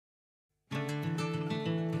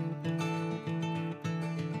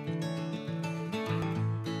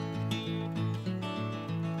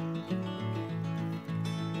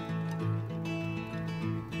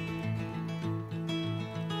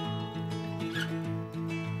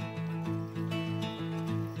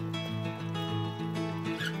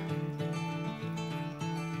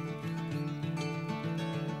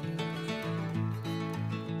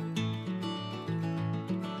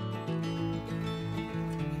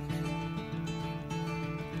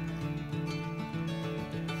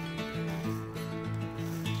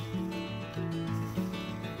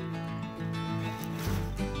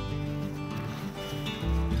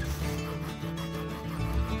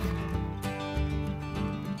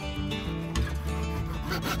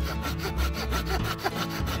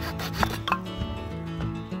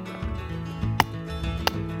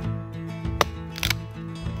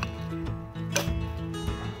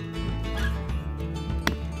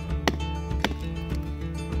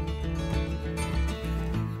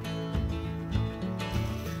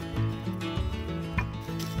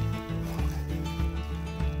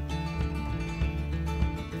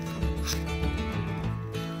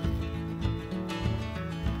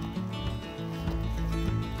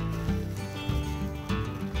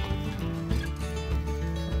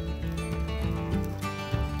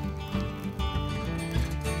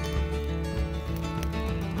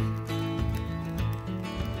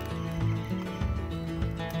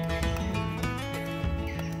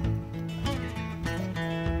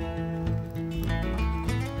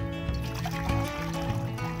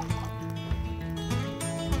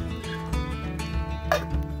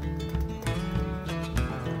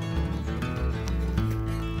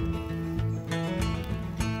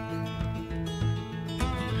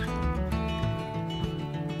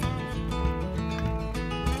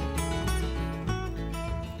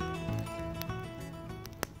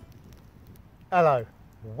Hello,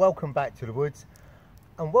 welcome back to the woods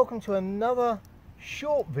and welcome to another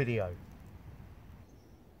short video.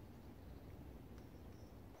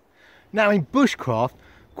 Now in bushcraft,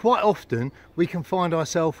 quite often we can find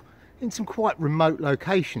ourselves in some quite remote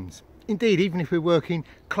locations. Indeed, even if we're working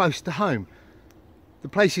close to home, the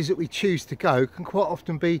places that we choose to go can quite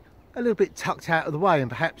often be a little bit tucked out of the way, and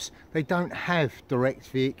perhaps they don't have direct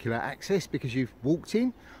vehicular access because you've walked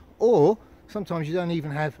in, or sometimes you don't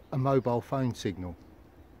even have a mobile phone signal.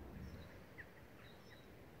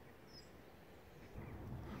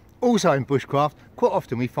 Also in bushcraft, quite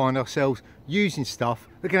often we find ourselves using stuff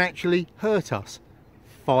that can actually hurt us.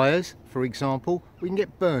 Fires, for example, we can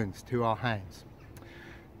get burns to our hands.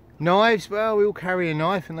 Knives, well, we all carry a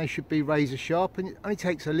knife and they should be razor sharp, and it only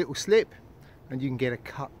takes a little slip and you can get a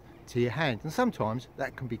cut to your hand, and sometimes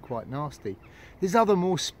that can be quite nasty. There's other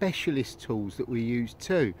more specialist tools that we use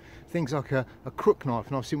too, things like a crook knife,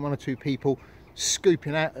 and I've seen one or two people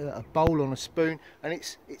scooping out a bowl on a spoon and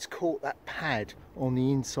it's caught that pad on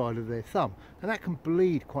the inside of their thumb, and that can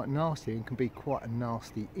bleed quite nasty and can be quite a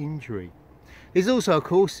nasty injury. There's also, of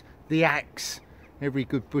course, the axe. Every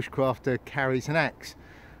good bushcrafter carries an axe,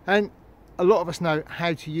 and a lot of us know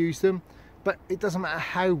how to use them, but it doesn't matter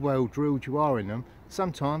how well drilled you are in them.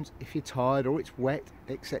 Sometimes if you're tired or it's wet,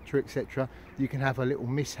 etc, etc, you can have a little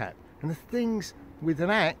mishap. And the things with an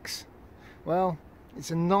axe, well, it's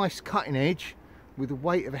a nice cutting edge with the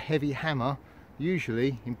weight of a heavy hammer,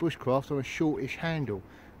 usually in bushcraft on a shortish handle,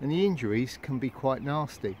 and the injuries can be quite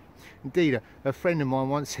nasty. Indeed, a friend of mine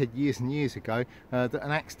once said years and years ago that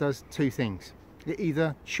an axe does two things. It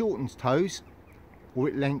either shortens toes or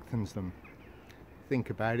it lengthens them. Think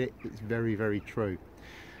about it, it's very, very true.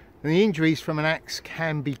 And the injuries from an axe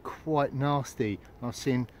can be quite nasty. I've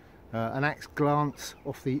seen an axe glance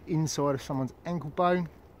off the inside of someone's ankle bone,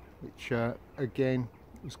 which again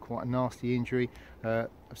was quite a nasty injury. I've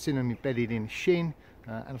seen them embedded in a shin,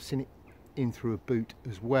 and I've seen it in through a boot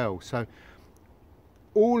as well. So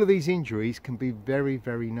all of these injuries can be very,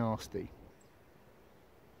 very nasty.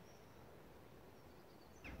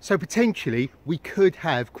 So potentially we could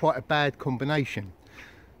have quite a bad combination.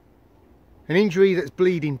 An injury that's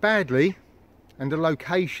bleeding badly and a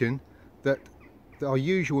location that our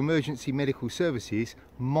usual emergency medical services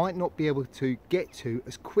might not be able to get to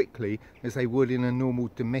as quickly as they would in a normal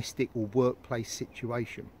domestic or workplace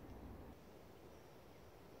situation.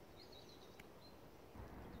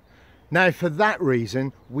 Now, for that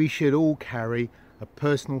reason, we should all carry a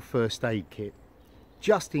personal first aid kit,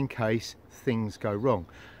 just in case things go wrong.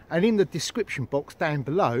 And in the description box down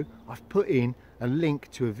below, I've put in a link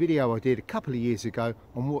to a video I did a couple of years ago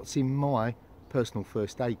on what's in my personal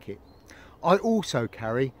first aid kit. I also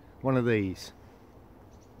carry one of these.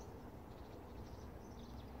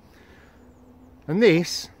 And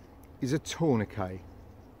this is a tourniquet.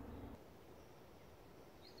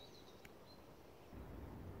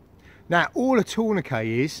 Now, all a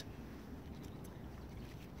tourniquet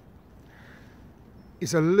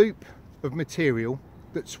is a loop of material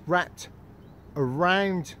that's wrapped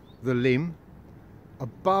around the limb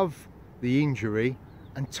above the injury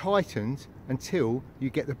and tightened until you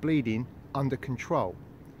get the bleeding under control.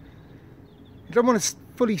 You don't want to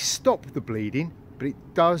fully stop the bleeding, but it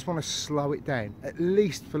does want to slow it down, at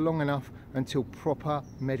least for long enough until proper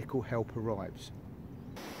medical help arrives.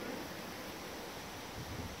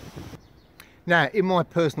 Now, in my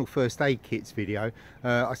personal first aid kits video,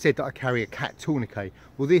 I said that I carry a cat tourniquet.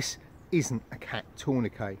 Well, this isn't a cat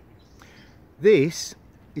tourniquet. This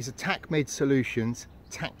is a Tac Med Solutions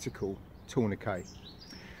tactical tourniquet.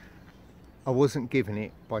 I wasn't given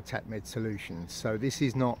it by Tac Med Solutions, so this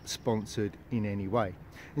is not sponsored in any way.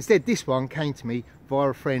 Instead, this one came to me via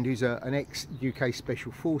a friend who's an ex-UK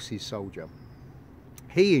Special Forces soldier.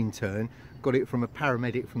 He in turn got it from a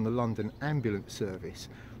paramedic from the London Ambulance Service.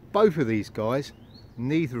 Both of these guys,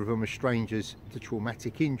 neither of them are strangers to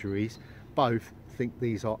traumatic injuries, both think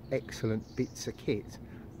these are excellent bits of kit,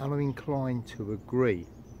 and I'm inclined to agree.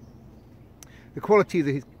 The quality of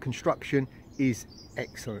the construction is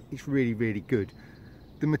excellent. It's really, really good.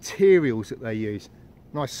 The materials that they use,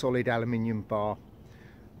 nice solid aluminium bar,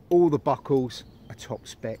 all the buckles are top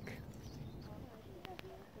spec.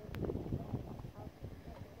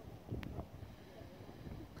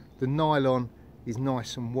 The nylon is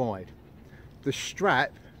nice and wide. The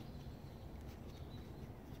strap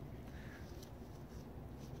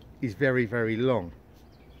is very, very long,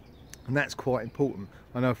 and that's quite important.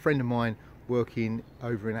 I know a friend of mine working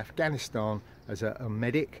over in Afghanistan as a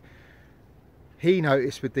medic, he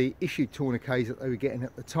noticed with the issued tourniquets that they were getting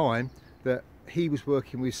at the time that he was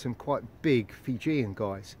working with some quite big Fijian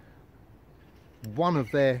guys. One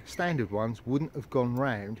of their standard ones wouldn't have gone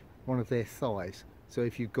round one of their thighs. So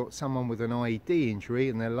if you've got someone with an IED injury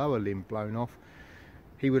and their lower limb blown off,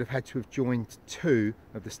 he would have had to have joined two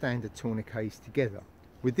of the standard tourniquets together.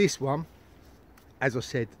 With this one, as I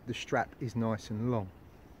said, the strap is nice and long.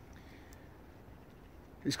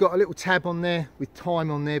 It's got a little tab on there with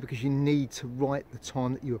time on there because you need to write the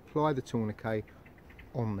time that you apply the tourniquet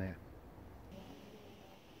on there.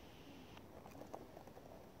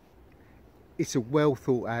 It's a well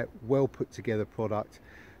thought out, well put together product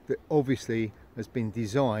that obviously has been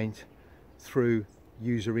designed through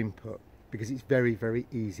user input, because it's very, very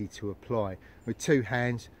easy to apply. With two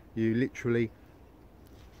hands, you literally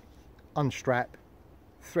unstrap,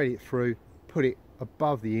 thread it through, put it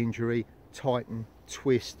above the injury, tighten,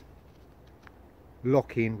 twist,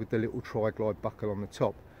 lock in with the little tri-glide buckle on the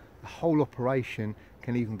top. The whole operation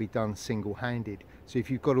can even be done single-handed. So if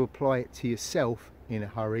you've got to apply it to yourself in a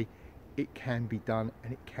hurry, it can be done,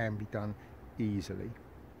 and it can be done easily.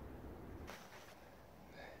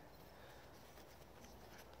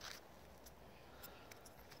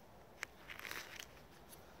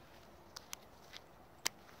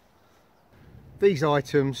 These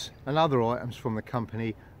items and other items from the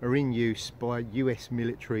company are in use by US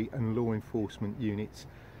military and law enforcement units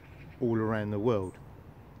all around the world.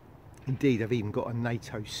 Indeed, I've even got a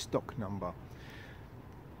NATO stock number.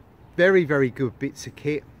 Very, very good bits of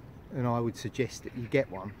kit, and I would suggest that you get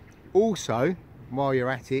one. Also, while you're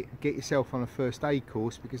at it, get yourself on a first aid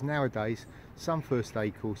course, because nowadays some first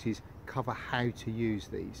aid courses cover how to use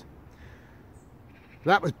these.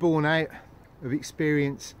 That was born out of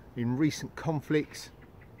experience in recent conflicts,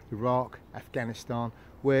 Iraq, Afghanistan,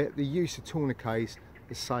 where the use of tourniquets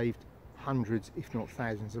has saved hundreds, if not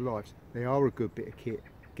thousands of lives. They are a good bit of kit.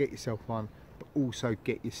 Get yourself one, but also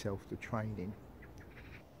get yourself the training.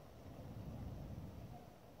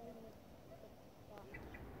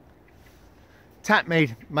 Tac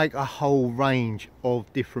Med make a whole range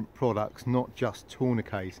of different products, not just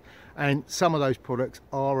tourniquets, and some of those products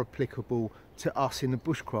are applicable to us in the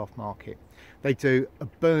bushcraft market. They do a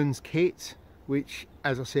burns kit, which,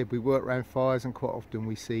 as I said, we work around fires and quite often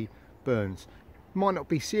we see burns. It might not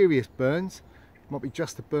be serious burns, it might be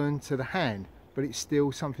just a burn to the hand, but it's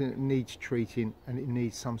still something that needs treating and it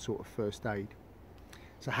needs some sort of first aid.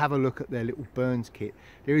 So have a look at their little burns kit.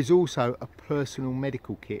 There is also a personal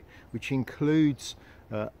medical kit, which includes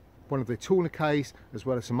one of the tourniquets as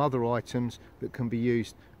well as some other items that can be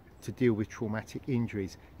used to deal with traumatic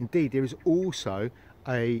injuries. Indeed, there is also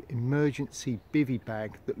an emergency bivvy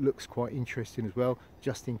bag that looks quite interesting as well,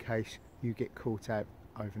 just in case you get caught out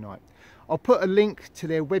overnight. I'll put a link to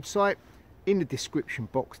their website in the description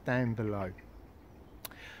box down below.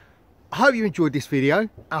 I hope you enjoyed this video.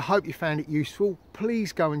 I hope you found it useful.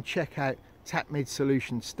 Please go and check out Tac Med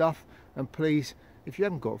Solutions stuff, and please, if you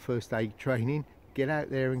haven't got first aid training, get out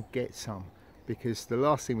there and get some, because the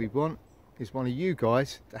last thing we want is one of you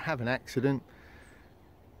guys to have an accident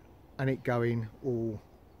and it going all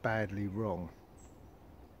badly wrong.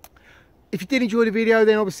 If you did enjoy the video,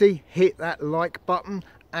 then obviously hit that like button,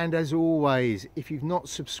 and as always, if you've not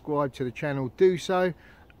subscribed to the channel, do so.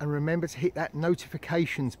 And remember to hit that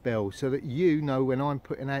notifications bell so that you know when I'm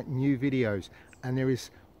putting out new videos. And there is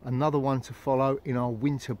another one to follow in our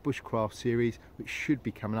winter bushcraft series, which should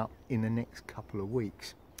be coming up in the next couple of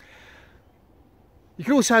weeks. You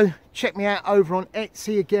can also check me out over on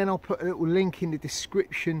Etsy. Again, I'll put a little link in the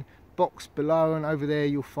description box below, and over there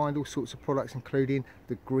you'll find all sorts of products, including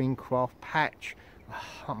the green craft patch.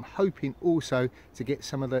 I'm hoping also to get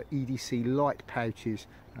some of the EDC light pouches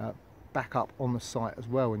back up on the site as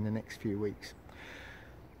well in the next few weeks.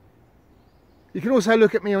 You can also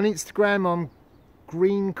look at me on Instagram. I'm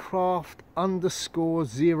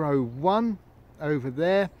greencraft_01 over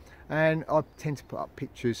there, and I tend to put up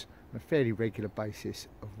pictures on a fairly regular basis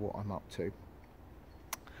of what I'm up to.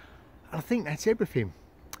 I think that's everything.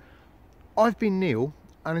 I've been Neil,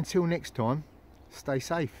 and until next time, stay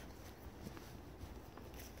safe.